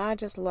out, and I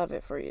just love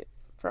it for you,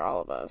 for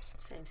all of us.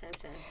 Same.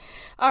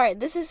 All right,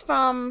 this is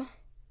from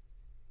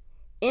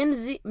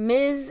Ms.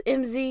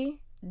 MZ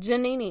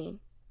Janini.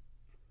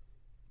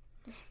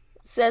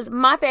 Says,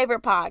 my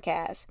favorite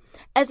podcast.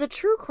 As a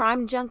true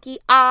crime junkie,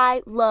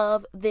 I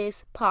love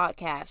this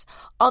podcast.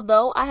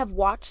 Although I have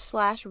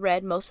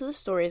watched/read most of the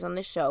stories on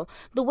this show,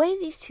 the way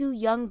these 2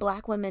 young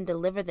Black women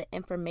deliver the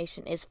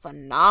information is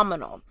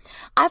phenomenal.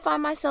 I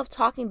find myself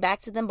talking back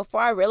to them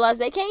before I realize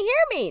they can't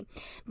hear me.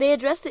 They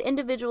address the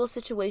individual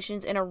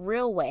situations in a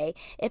real way.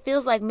 It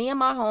feels like me and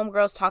my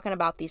homegirls talking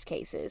about these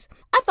cases.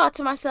 I thought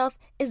to myself,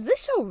 is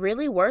this show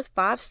really worth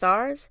 5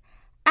 stars?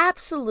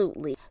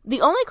 Absolutely. The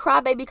only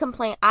crybaby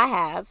complaint I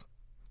have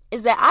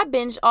is that I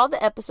binged all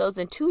the episodes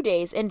in 2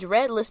 days and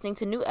dread listening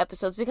to new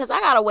episodes because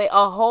I gotta wait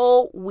a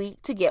whole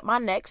week to get my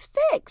next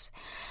fix.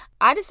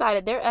 I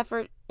decided their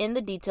effort in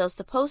the details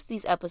to post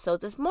these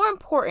episodes is more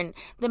important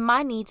than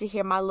my need to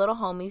hear my little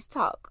homies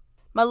talk.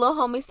 My little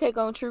homies take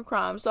on true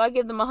crime, so I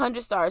give them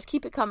 100 stars.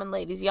 Keep it coming,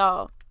 ladies,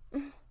 y'all.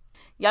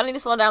 Y'all need to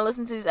slow down and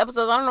listen to these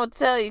episodes. I don't know what to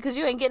tell you because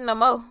you ain't getting no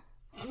more.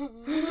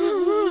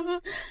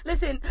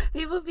 Listen,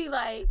 people would be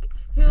like,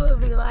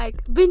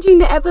 binging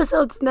the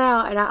episodes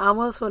now, and I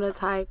almost want to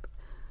type,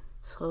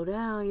 slow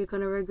down, you're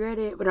going to regret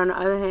it. But on the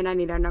other hand, I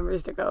need our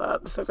numbers to go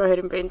up, so go ahead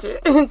and binge it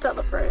and tell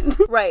a friend.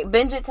 Right,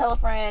 binge it, tell a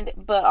friend,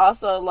 but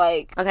also,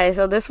 like... Okay,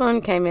 so this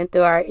one came in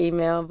through our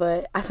email,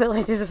 but I feel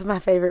like this is my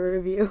favorite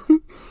review.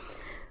 It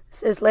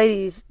says,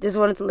 ladies, just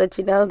wanted to let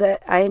you know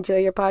that I enjoy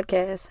your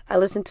podcast. I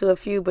listen to a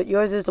few, but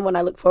yours is the one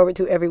I look forward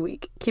to every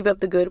week. Keep up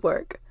the good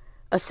work.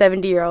 A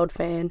 70-year-old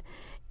fan,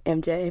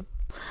 MJ.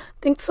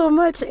 Thanks so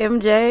much,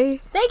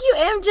 MJ. Thank you,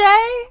 MJ.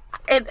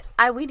 And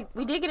we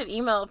did get an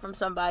email from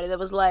somebody that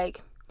was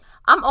like,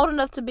 I'm old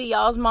enough to be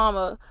y'all's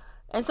mama,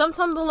 and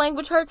sometimes the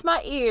language hurts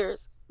my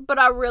ears, but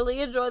I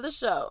really enjoy the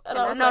show. And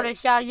I know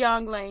that's y'all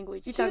young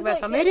language. You talking about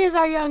something. It is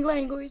our young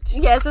language.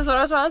 Yes, that's what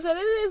I was trying to say. It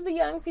is the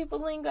young people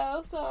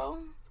lingo, so...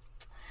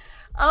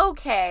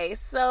 Okay,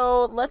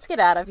 so let's get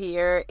out of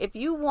here. If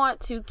you want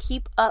to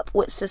keep up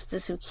with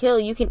Sisters Who Kill,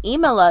 you can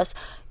email us.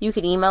 You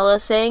can email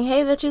us saying,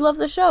 hey, that you love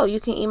the show. You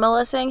can email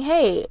us saying,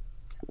 hey,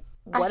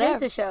 whatever. I hate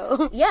the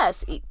show.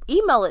 Yes,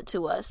 email it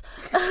to us.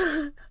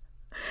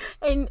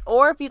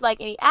 Or if you'd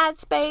like any ad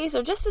space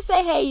or just to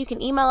say, hey, you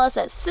can email us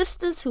at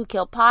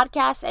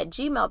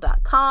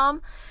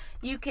sisterswhokillpodcast@gmail.com.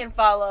 You can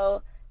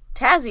follow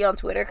Tazzy on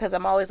Twitter because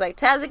I'm always like,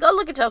 Tazzy, go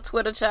look at your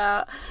Twitter,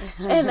 child.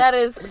 And that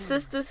is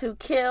Sisters Who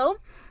Kill.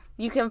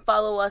 You can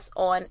follow us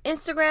on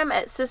Instagram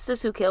at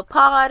Sisters Who Kill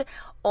Pod,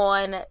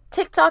 on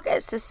TikTok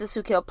at Sisters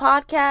Who Kill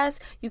Podcast.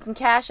 You can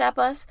Cash App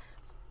us,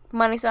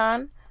 money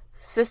sign,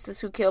 Sisters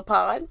Who Kill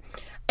Pod.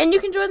 And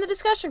you can join the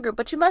discussion group,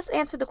 but you must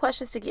answer the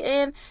questions to get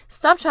in.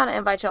 Stop trying to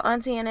invite your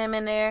auntie and them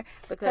in there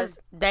because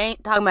they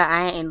ain't talking about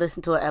I ain't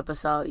listened to an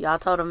episode. Y'all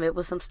told them it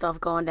was some stuff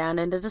going down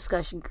in the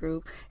discussion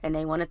group and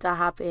they wanted to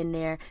hop in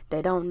there.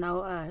 They don't know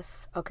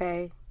us,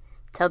 okay?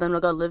 tell them to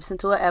go listen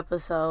to an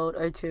episode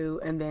or two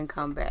and then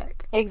come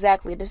back.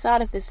 Exactly.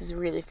 Decide if this is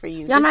really for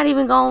you. Y'all not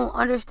even gonna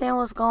understand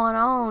what's going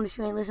on if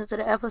you ain't listen to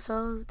the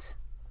episodes.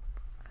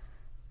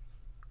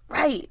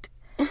 Right.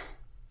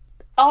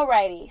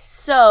 Alrighty.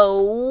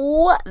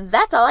 So,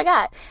 that's all I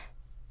got.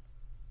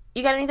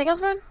 You got anything else,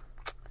 friend?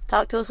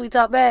 Talk to us, we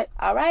talk back.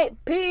 All right.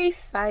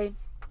 Peace. Bye.